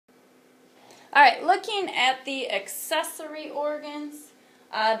All right, looking at the accessory organs.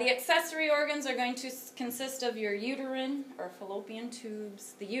 The accessory organs are going to consist of your uterine or fallopian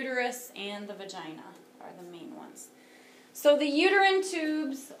tubes, the uterus, and the vagina are the main ones. So the uterine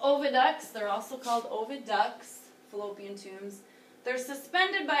tubes, oviducts, they're also called oviducts, fallopian tubes. They're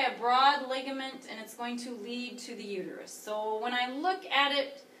suspended by a broad ligament, and it's going to lead to the uterus. So when I look at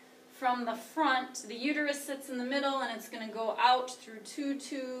it from the front, the uterus sits in the middle, and it's going to go out through two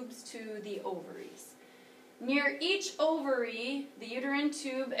tubes to the ovaries. Near each ovary, the uterine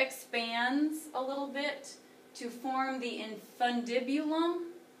tube expands a little bit to form the infundibulum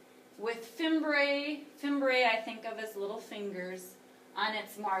with fimbriae. Fimbriae I think of as little fingers on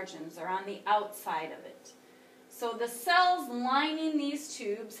its margins or on the outside of it. So the cells lining these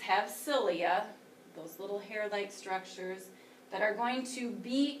tubes have cilia, those little hair-like structures, that are going to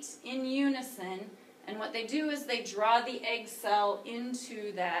beat in unison, and what they do is they draw the egg cell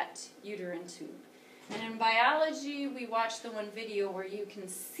into that uterine tube. And in biology, we watched the one video where you can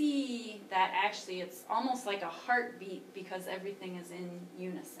see that actually it's almost like a heartbeat because everything is in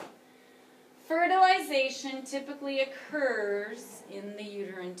unison. Fertilization typically occurs in the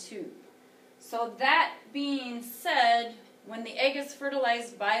uterine tube. So that being said, when the egg is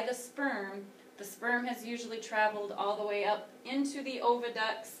fertilized by the sperm has usually traveled all the way up into the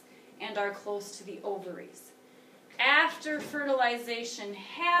oviducts and are close to the ovaries. After fertilization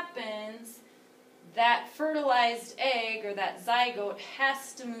happens, that fertilized egg or that zygote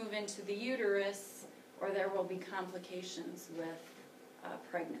has to move into the uterus or there will be complications with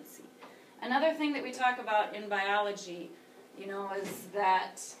pregnancy. Another thing that we talk about in biology, is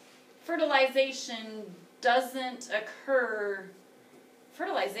that fertilization doesn't occur.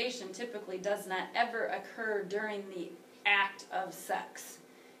 Fertilization typically does not ever occur during the act of sex.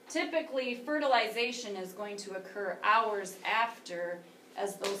 Typically, fertilization is going to occur hours after,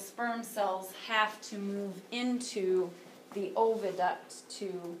 as those sperm cells have to move into the oviduct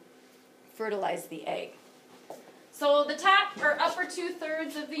to fertilize the egg. So the top or upper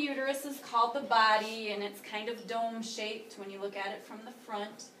 2/3 of the uterus is called the body, and it's kind of dome-shaped when you look at it from the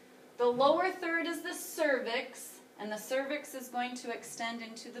front. The lower third is the cervix, and the cervix is going to extend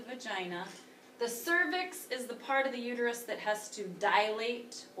into the vagina. The cervix is the part of the uterus that has to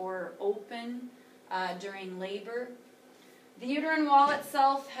dilate or open during labor. The uterine wall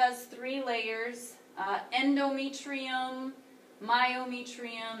itself has 3 layers, endometrium,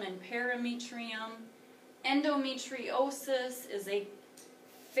 myometrium, and perimetrium. Endometriosis is a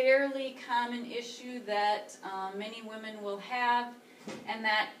fairly common issue that many women will have, and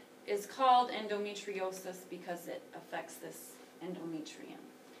that is called endometriosis because it affects this endometrium.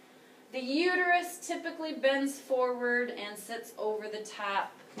 The uterus typically bends forward and sits over the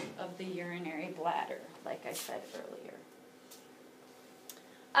top of the urinary bladder, like I said earlier.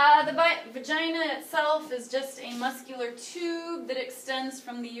 The vagina itself is just a muscular tube that extends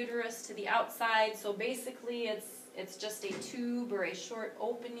from the uterus to the outside, so basically it's just a tube or a short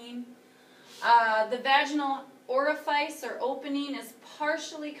opening. The vaginal orifice or opening is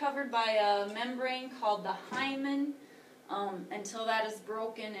partially covered by a membrane called the hymen until that is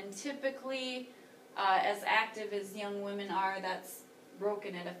broken, and typically as active as young women are, that's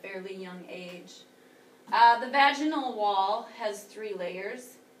broken at a fairly young age. The vaginal wall has 3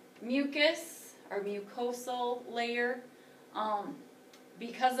 layers. Mucus or mucosal layer.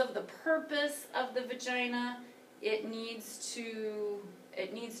 Because of the purpose of the vagina, it needs to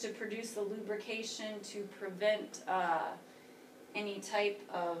produce a lubrication to prevent any type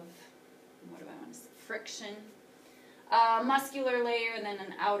of friction. Muscular layer, and then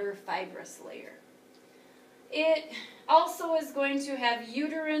an outer fibrous layer. It also is going to have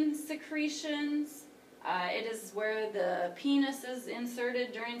uterine secretions. It is where the penis is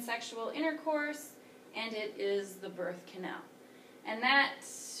inserted during sexual intercourse, and it is the birth canal. And that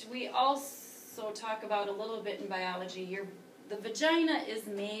we also talk about a little bit in biology. The vagina is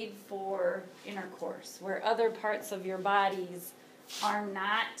made for intercourse, where other parts of your bodies are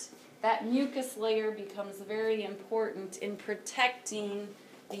not. That mucus layer becomes very important in protecting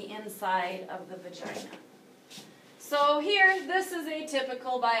the inside of the vagina. So here, this is a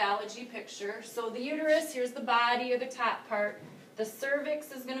typical biology picture. So the uterus, here's the body or the top part. The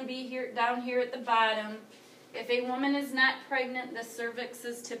cervix is going to be down here at the bottom. If a woman is not pregnant, the cervix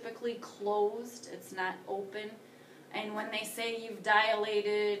is typically closed. It's not open. And when they say you've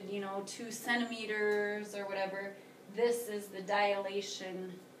dilated, 2 centimeters or whatever, this is the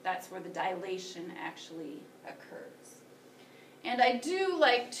dilation. That's where the dilation actually occurs. And I do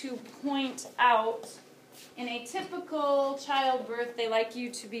like to point out, in a typical childbirth, they like you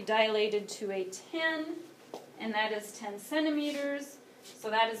to be dilated to a 10, and that is 10 centimeters. So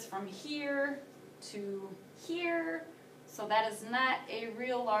that is from here to here. So that is not a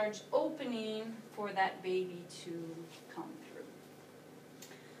real large opening for that baby to come through.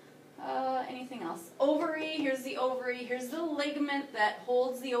 Anything else? Ovary, here's the ovary. Here's the ligament that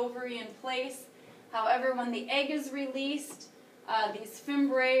holds the ovary in place. However, when the egg is released, these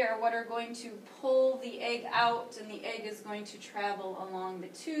fimbriae are what are going to pull the egg out, and the egg is going to travel along the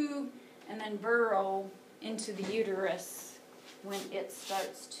tube and then burrow into the uterus when it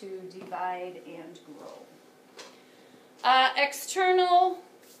starts to divide and grow. External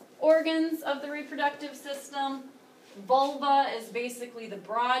organs of the reproductive system. Vulva is basically the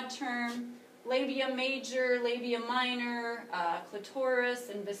broad term. Labia major, labia minor, clitoris,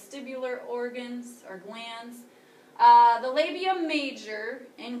 and vestibular organs or glands. The labia major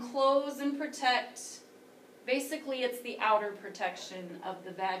enclose and protect, basically it's the outer protection of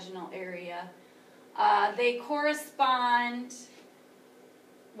the vaginal area. They correspond,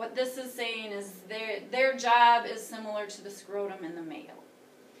 what this is saying is their job is similar to the scrotum in the male.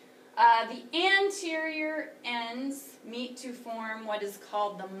 The anterior ends meet to form what is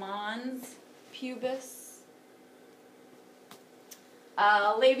called the mons pubis.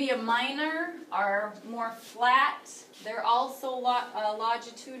 Labia minor are more flat. They're also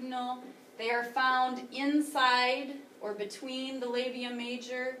longitudinal. They are found inside or between the labia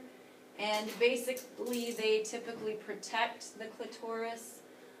major, and basically they typically protect the clitoris.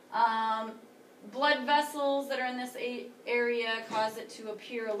 Blood vessels that are in this area cause it to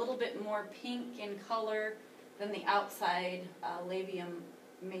appear a little bit more pink in color than the outside labia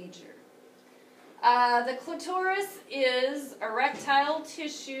major. The clitoris is erectile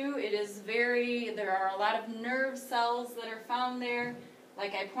tissue. It is there are a lot of nerve cells that are found there.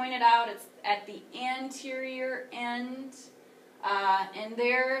 Like I pointed out, it's at the anterior end. And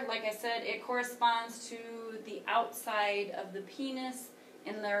there, like I said, it corresponds to the outside of the penis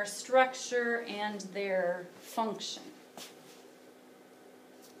in their structure and their function.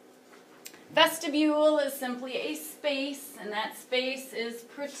 Vestibule is simply a space, and that space is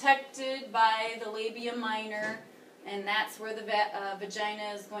protected by the labia minor, and that's where the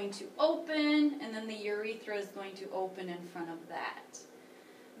vagina is going to open, and then the urethra is going to open in front of that.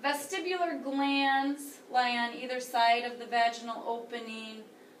 Vestibular glands lie on either side of the vaginal opening.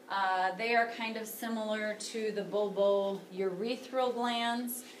 They are kind of similar to the bulbourethral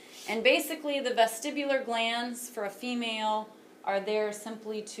glands. And basically the vestibular glands for a female are there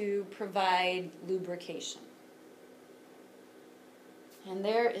simply to provide lubrication. And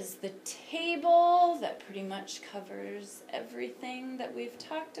there is the table that pretty much covers everything that we've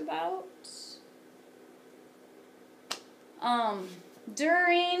talked about.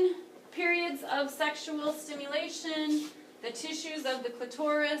 During periods of sexual stimulation, the tissues of the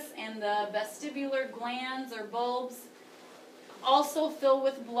clitoris and the vestibular glands or bulbs also fill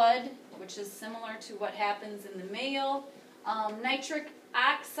with blood, which is similar to what happens in the male. Nitric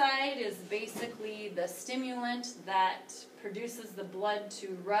oxide is basically the stimulant that produces the blood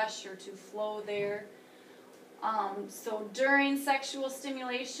to rush or to flow there. So during sexual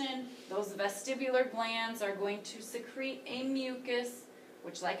stimulation, those vestibular glands are going to secrete a mucus,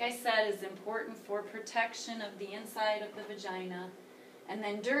 which, like I said, is important for protection of the inside of the vagina. And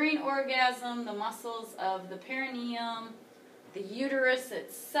then during orgasm, the muscles of the perineum, the uterus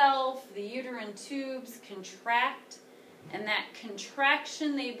itself, the uterine tubes contract, and that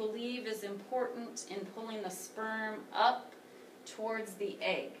contraction, they believe, is important in pulling the sperm up towards the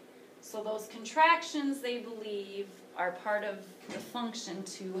egg. So those contractions, they believe, are part of the function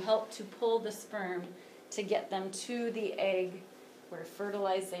to help to pull the sperm to get them to the egg where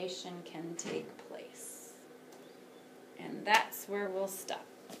fertilization can take place. And that's where we'll stop.